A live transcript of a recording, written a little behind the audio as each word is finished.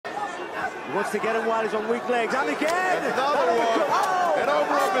He wants to get him while he's on weak legs. And again! Another one! Oh! And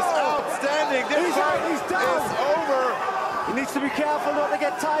Omarov is outstanding! This fight he's down. is over! He needs to be careful not to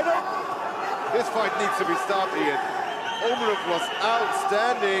get tied up. This fight needs to be stopped, Ian. Omarov was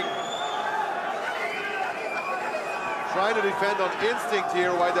outstanding. Trying to defend on instinct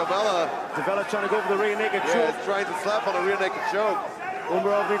here, while Davella Trying to go for the rear naked choke. is trying to slap on a rear naked choke.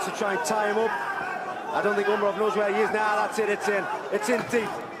 Umarov needs to try and tie him up. I don't think Umarov knows where he is now. That's it, it's in. It's in deep.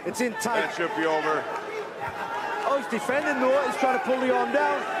 It's in tight. It should be over. Oh, he's defending though. He's trying to pull the arm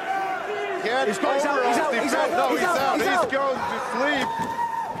down. He's out. He's going to sleep.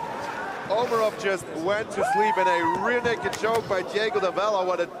 Omarov just went to sleep in a rear naked choke by Diego Davella.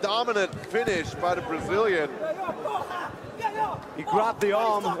 What a dominant finish by the Brazilian. He grabbed the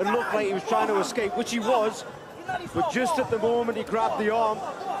arm and looked like he was trying to escape, which he was. But just at the moment he grabbed the arm,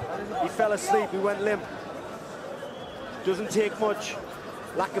 he fell asleep, he went limp. Doesn't take much.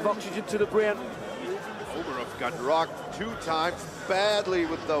 Lack of oxygen to the brain. Omarov got rocked 2 times badly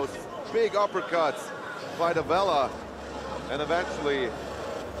with those big uppercuts by Davella, and eventually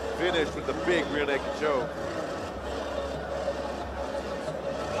finished with the big rear naked choke.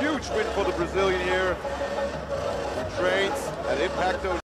 Huge win for the Brazilian here, who trains at Impacto